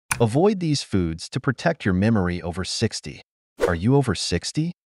Avoid these foods to protect your memory over 60. Are you over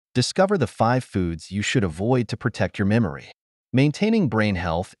 60? Discover the 5 foods you should avoid to protect your memory. Maintaining brain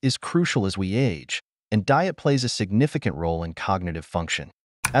health is crucial as we age, and diet plays a significant role in cognitive function.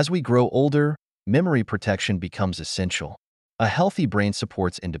 As we grow older, memory protection becomes essential. A healthy brain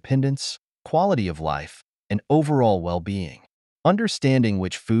supports independence, quality of life, and overall well-being. Understanding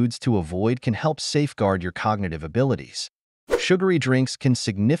which foods to avoid can help safeguard your cognitive abilities. Sugary drinks can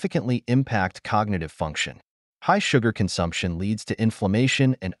significantly impact cognitive function. High sugar consumption leads to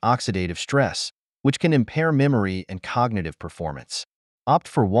inflammation and oxidative stress, which can impair memory and cognitive performance. Opt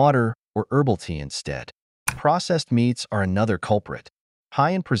for water or herbal tea instead. Processed meats are another culprit.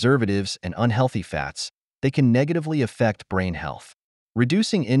 High in preservatives and unhealthy fats, they can negatively affect brain health.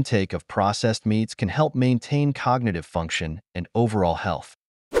 Reducing intake of processed meats can help maintain cognitive function and overall health.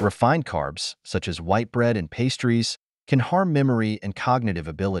 Refined carbs, such as white bread and pastries, can harm memory and cognitive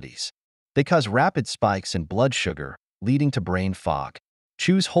abilities. They cause rapid spikes in blood sugar, leading to brain fog.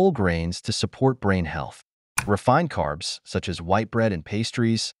 Choose whole grains to support brain health. Refined carbs, such as white bread and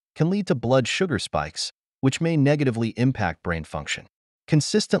pastries, can lead to blood sugar spikes, which may negatively impact brain function.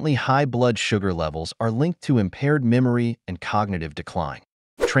 Consistently high blood sugar levels are linked to impaired memory and cognitive decline.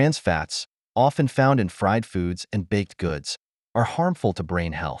 Trans fats, often found in fried foods and baked goods, are harmful to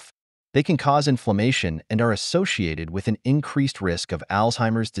brain health. They can cause inflammation and are associated with an increased risk of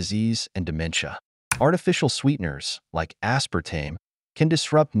Alzheimer's disease and dementia. Artificial sweeteners, like aspartame, can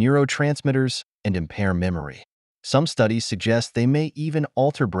disrupt neurotransmitters and impair memory. Some studies suggest they may even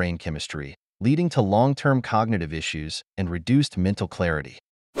alter brain chemistry, leading to long-term cognitive issues and reduced mental clarity.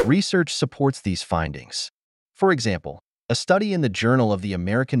 Research supports these findings. For example, a study in the Journal of the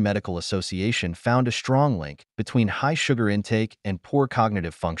American Medical Association found a strong link between high sugar intake and poor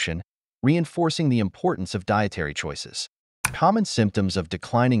cognitive function, reinforcing the importance of dietary choices. Common symptoms of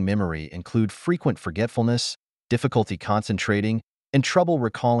declining memory include frequent forgetfulness, difficulty concentrating, and trouble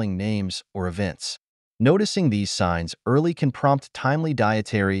recalling names or events. Noticing these signs early can prompt timely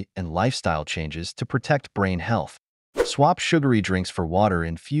dietary and lifestyle changes to protect brain health. Swap sugary drinks for water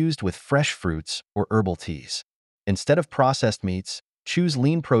infused with fresh fruits or herbal teas. Instead of processed meats, choose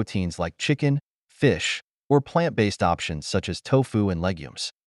lean proteins like chicken, fish, or plant-based options such as tofu and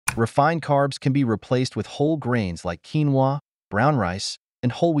legumes. Refined carbs can be replaced with whole grains like quinoa, brown rice,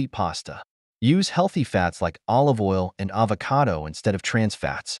 and whole wheat pasta. Use healthy fats like olive oil and avocado instead of trans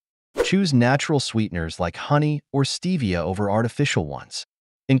fats. Choose natural sweeteners like honey or stevia over artificial ones.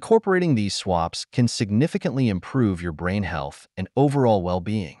 Incorporating these swaps can significantly improve your brain health and overall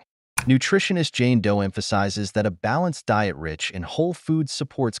well-being. Nutritionist Jane Doe emphasizes that a balanced diet rich in whole foods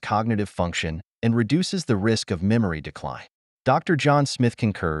supports cognitive function and reduces the risk of memory decline. Dr. John Smith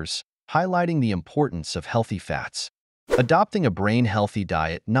concurs, highlighting the importance of healthy fats. Adopting a brain-healthy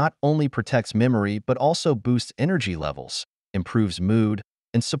diet not only protects memory but also boosts energy levels, improves mood,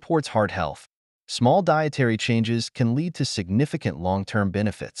 and supports heart health. Small dietary changes can lead to significant long-term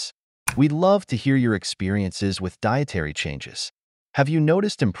benefits. We'd love to hear your experiences with dietary changes. Have you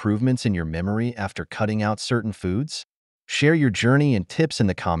noticed improvements in your memory after cutting out certain foods? Share your journey and tips in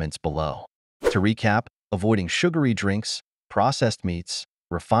the comments below. To recap, avoiding sugary drinks, processed meats,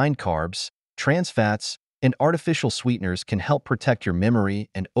 refined carbs, trans fats, and artificial sweeteners can help protect your memory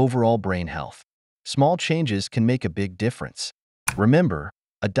and overall brain health. Small changes can make a big difference. Remember,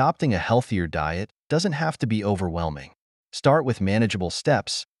 adopting a healthier diet doesn't have to be overwhelming. Start with manageable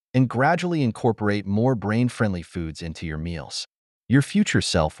steps and gradually incorporate more brain-friendly foods into your meals. Your future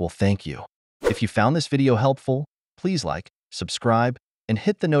self will thank you. If you found this video helpful, please like, subscribe, and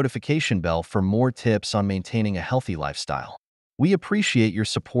hit the notification bell for more tips on maintaining a healthy lifestyle. We appreciate your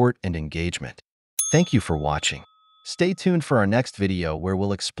support and engagement. Thank you for watching. Stay tuned for our next video where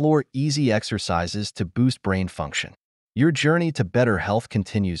we'll explore easy exercises to boost brain function. Your journey to better health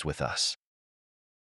continues with us.